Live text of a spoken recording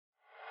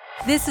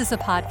This is a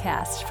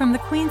podcast from the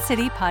Queen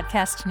City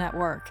Podcast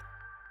Network.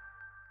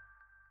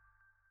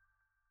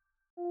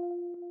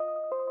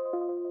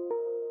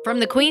 From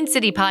the Queen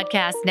City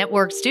Podcast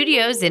Network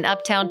studios in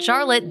Uptown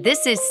Charlotte,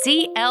 this is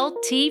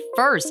CLT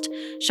First,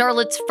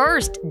 Charlotte's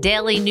first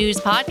daily news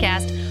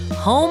podcast,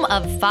 home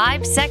of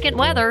 5-second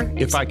weather.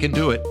 If I can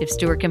do it. If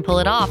Stuart can pull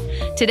it off.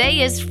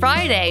 Today is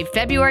Friday,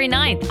 February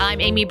 9th.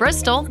 I'm Amy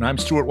Bristol. And I'm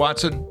Stuart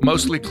Watson.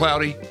 Mostly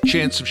cloudy,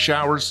 chance of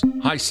showers,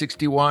 high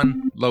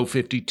 61, low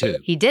 52.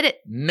 He did it.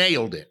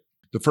 Nailed it.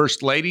 The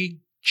First Lady,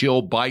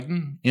 Jill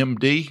Biden,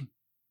 MD,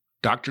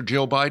 Dr.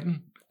 Jill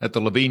Biden, at the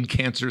Levine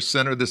Cancer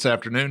Center this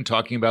afternoon,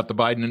 talking about the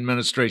Biden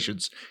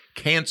administration's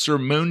cancer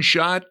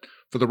moonshot.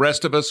 For the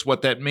rest of us,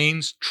 what that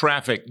means,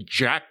 traffic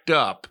jacked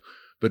up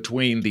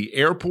between the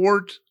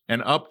airport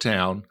and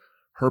Uptown.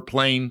 Her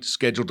plane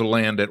scheduled to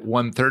land at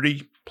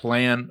 1:30.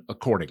 Plan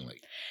accordingly.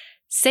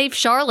 Safe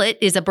Charlotte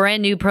is a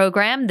brand new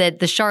program that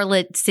the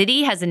Charlotte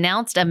City has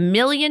announced $1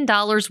 million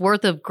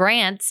worth of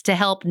grants to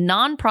help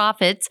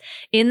nonprofits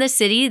in the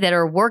city that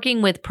are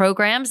working with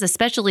programs,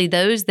 especially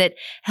those that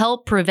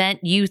help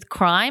prevent youth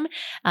crime.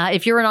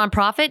 If you're a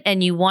nonprofit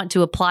and you want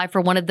to apply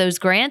for one of those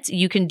grants,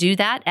 you can do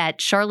that at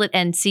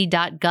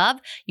charlottenc.gov.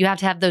 You have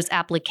to have those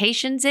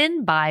applications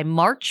in by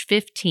March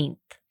 15th.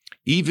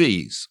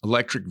 EVs,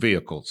 electric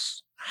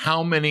vehicles.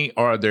 How many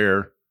are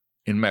there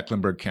in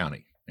Mecklenburg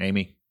County,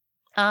 Amy?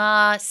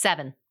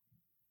 7.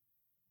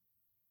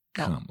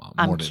 Come on.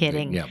 I'm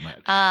kidding.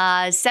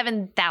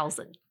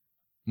 7,000.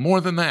 More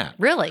than that.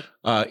 Really?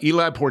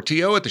 Eli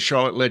Portillo at the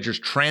Charlotte Ledger's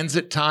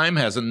Transit Time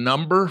has a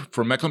number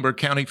for Mecklenburg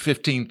County,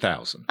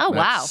 15,000. Oh,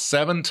 wow.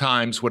 7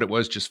 times what it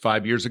was just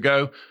 5 years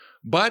ago.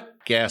 But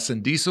gas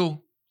and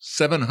diesel,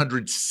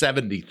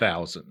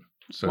 770,000.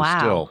 So wow.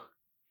 Still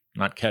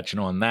not catching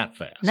on that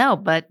fast. No,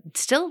 but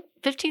still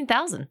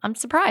 15,000. I'm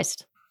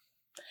surprised.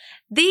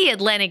 The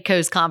Atlantic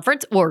Coast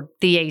Conference, or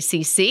the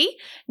ACC,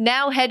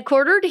 now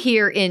headquartered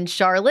here in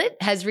Charlotte,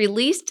 has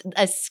released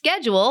a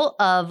schedule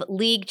of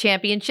league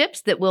championships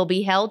that will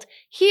be held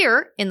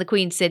here in the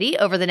Queen City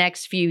over the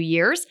next few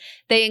years.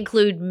 They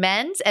include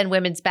men's and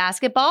women's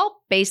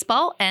basketball,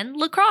 baseball, and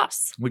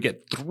lacrosse. We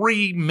get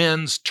 3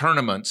 men's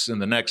tournaments in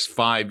the next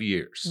 5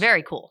 years.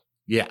 Very cool.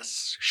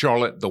 Yes,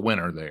 Charlotte, the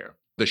winner there.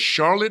 The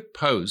Charlotte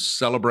Post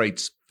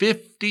celebrates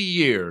 50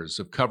 years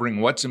of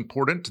covering what's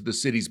important to the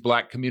city's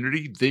Black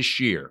community this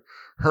year.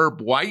 Herb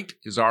White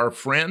is our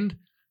friend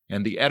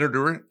and the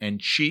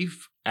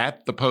editor-in-chief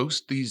at the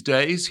Post these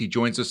days. He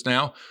joins us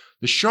now.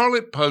 The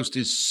Charlotte Post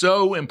is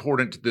so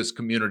important to this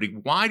community.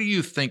 Why do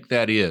you think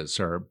that is,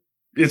 Herb?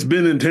 It's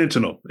been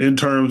intentional in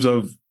terms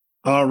of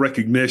our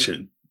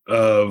recognition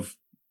of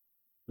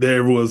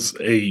there was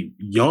a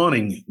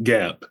yawning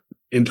gap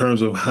in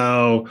terms of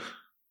how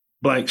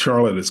Black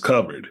Charlotte is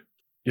covered.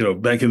 You know,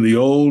 back in the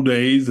old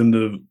days, in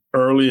the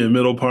early and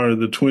middle part of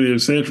the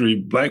 20th century,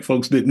 Black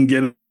folks didn't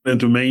get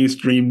into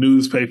mainstream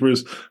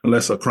newspapers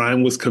unless a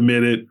crime was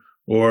committed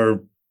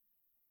or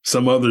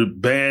some other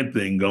bad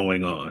thing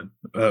going on.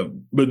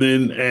 But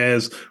then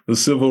as the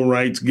civil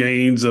rights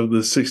gains of the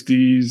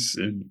 60s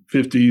and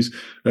 50s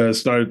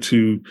started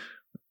to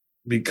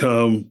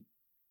become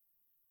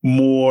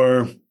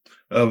more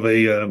of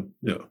a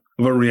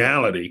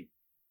reality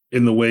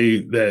in the way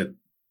that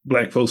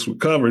Black folks were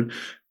covered,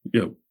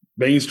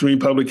 mainstream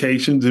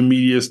publications and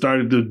media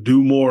started to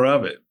do more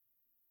of it.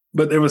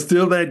 But there was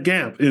still that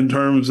gap in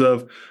terms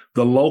of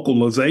the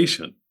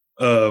localization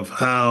of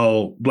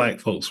how Black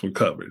folks were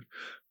covered.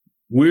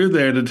 We're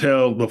there to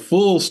tell the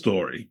full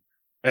story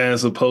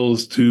as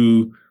opposed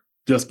to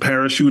just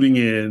parachuting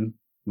in,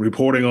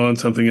 reporting on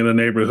something in a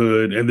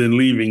neighborhood, and then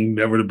leaving,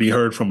 never to be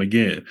heard from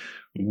again.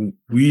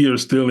 We are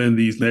still in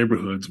these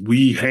neighborhoods.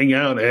 We hang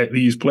out at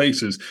these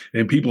places,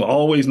 and people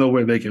always know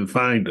where they can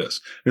find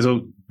us. And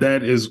so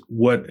that is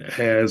what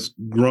has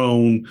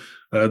grown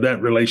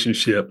that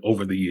relationship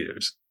over the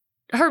years.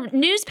 Her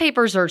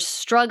newspapers are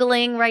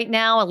struggling right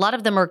now. A lot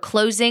of them are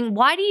closing.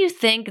 Why do you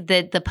think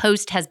that the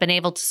Post has been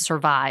able to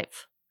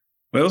survive?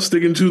 Well,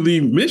 sticking to the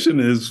mission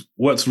is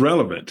what's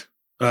relevant.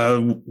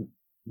 When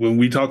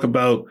we talk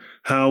about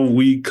how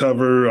we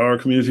cover our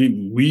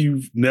community,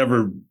 we've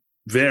never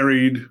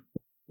varied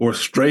or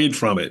strayed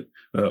from it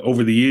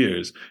over the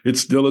years.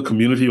 It's still a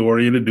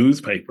community-oriented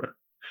newspaper.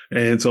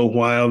 And so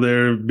while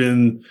there have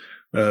been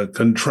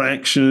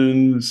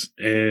contractions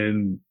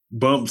and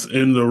bumps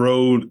in the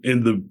road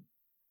in the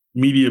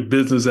media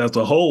business as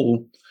a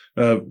whole,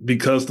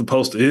 because the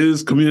Post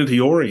is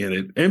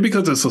community-oriented and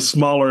because it's a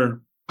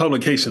smaller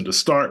publication to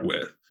start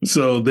with.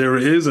 So there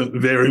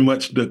isn't very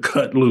much to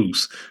cut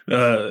loose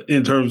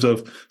in terms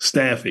of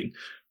staffing.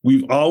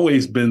 We've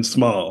always been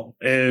small.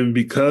 And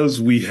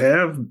because we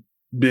have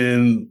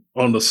been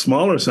on the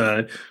smaller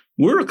side,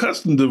 we're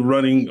accustomed to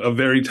running a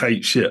very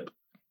tight ship.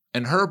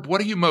 And Herb,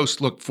 what do you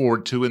most look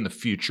forward to in the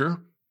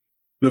future?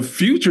 The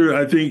future,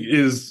 I think,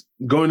 is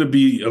going to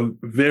be a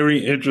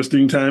very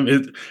interesting time,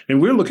 and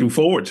we're looking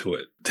forward to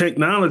it.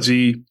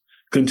 Technology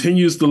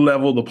continues to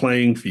level the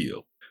playing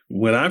field.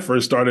 When I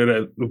first started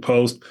at the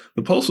Post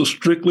was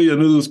strictly a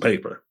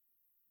newspaper.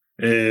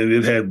 and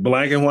it had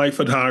black and white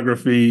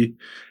photography,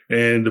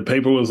 and the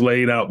paper was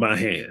laid out by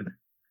hand.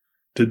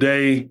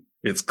 Today,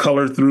 it's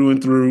color through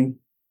and through.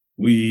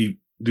 We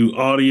do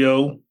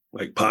audio,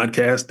 like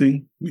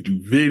podcasting. We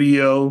do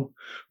video.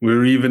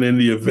 We're even in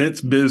the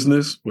events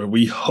business where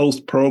we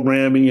host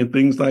programming and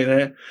things like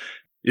that.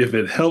 If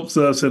it helps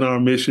us in our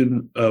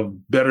mission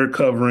of better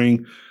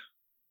covering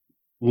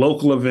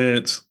local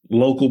events,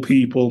 local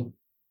people,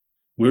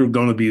 we're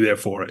going to be there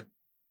for it.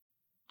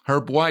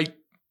 Herb White,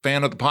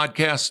 fan of the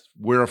podcast.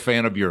 We're a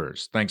fan of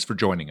yours. Thanks for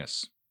joining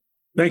us.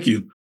 Thank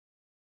you.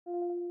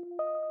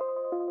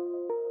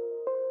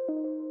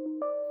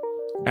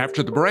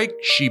 After the break,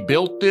 she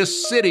built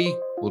this city.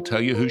 We'll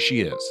tell you who she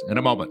is in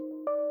a moment.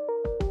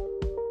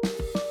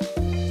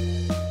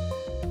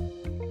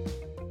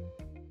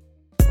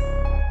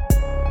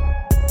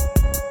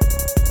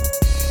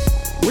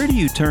 Where do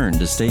you turn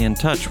to stay in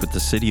touch with the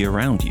city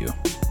around you?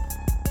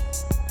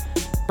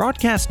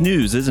 Broadcast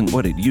news isn't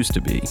what it used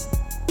to be,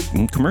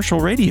 and commercial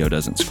radio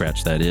doesn't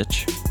scratch that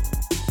itch.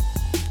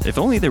 If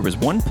only there was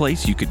one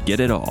place you could get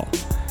it all,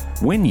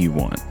 when you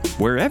want,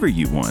 wherever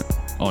you want,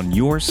 on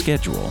your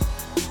schedule.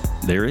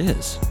 There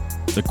is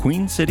the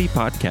Queen City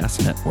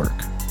Podcast Network.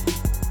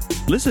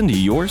 Listen to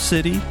your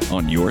city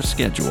on your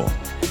schedule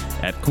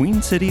at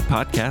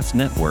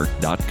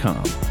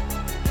queencitypodcastnetwork.com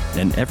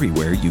and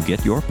everywhere you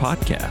get your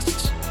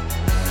podcasts.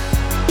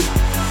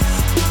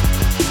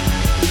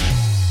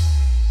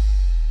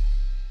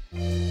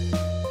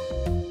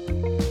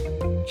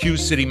 Q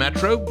City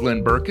Metro,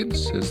 Glenn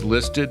Perkins, has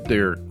listed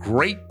their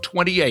great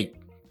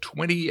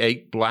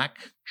 28 Black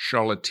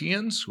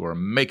Charlotteans who are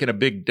making a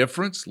big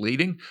difference,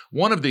 leading.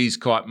 One of these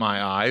caught my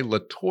eye,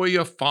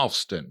 Latoya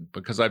Falston,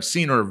 because I've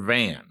seen her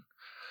van.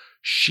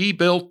 She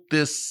built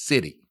this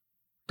city.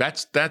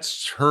 That's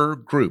her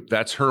group.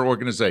 That's her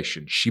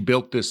organization. She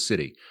built this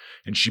city.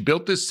 And she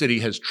built this city,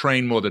 has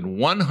trained more than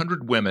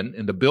 100 women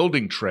in the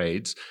building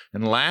trades.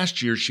 And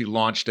last year, she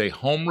launched a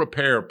home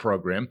repair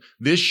program.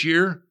 This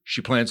year,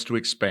 she plans to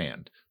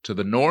expand to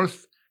the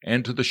north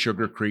and to the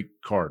Sugar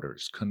Creek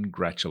corridors.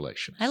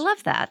 Congratulations. I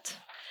love that.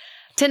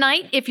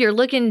 Tonight, if you're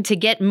looking to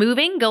get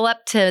moving, go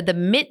up to the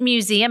Mint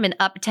Museum in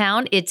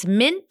Uptown. It's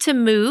Mint to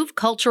Move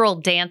Cultural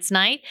Dance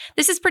Night.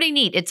 This is pretty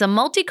neat. It's a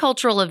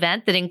multicultural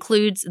event that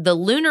includes the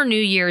Lunar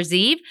New Year's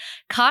Eve,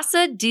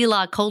 Casa de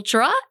la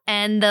Cultura,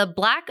 and the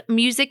Black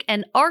Music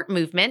and Art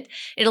Movement.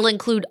 It'll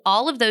include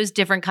all of those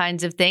different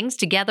kinds of things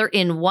together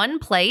in one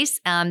place.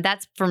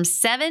 That's from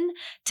 7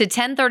 to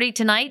 10:30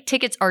 tonight.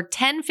 Tickets are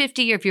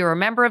 $10.50 if you're a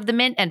member of the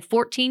Mint and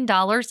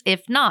 $14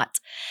 if not.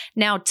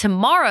 Now,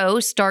 tomorrow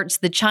starts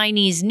the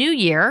Chinese New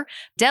Year.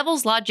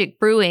 Devil's Logic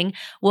Brewing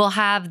will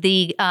have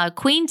the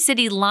Queen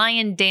City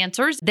Lion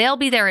Dancers. They'll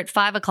be there at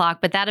 5 o'clock,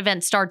 but that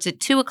event starts at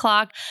 2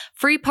 o'clock.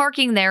 Free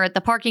parking there at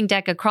the parking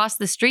deck across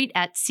the street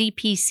at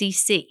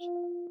CPCC.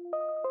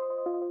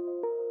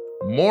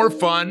 More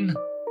fun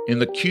in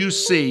the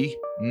QC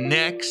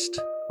next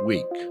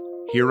week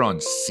here on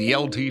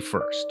CLT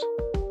First.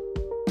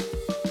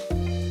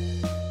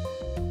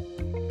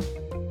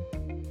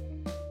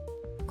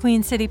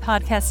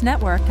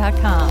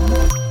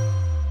 QueenCityPodcastNetwork.com.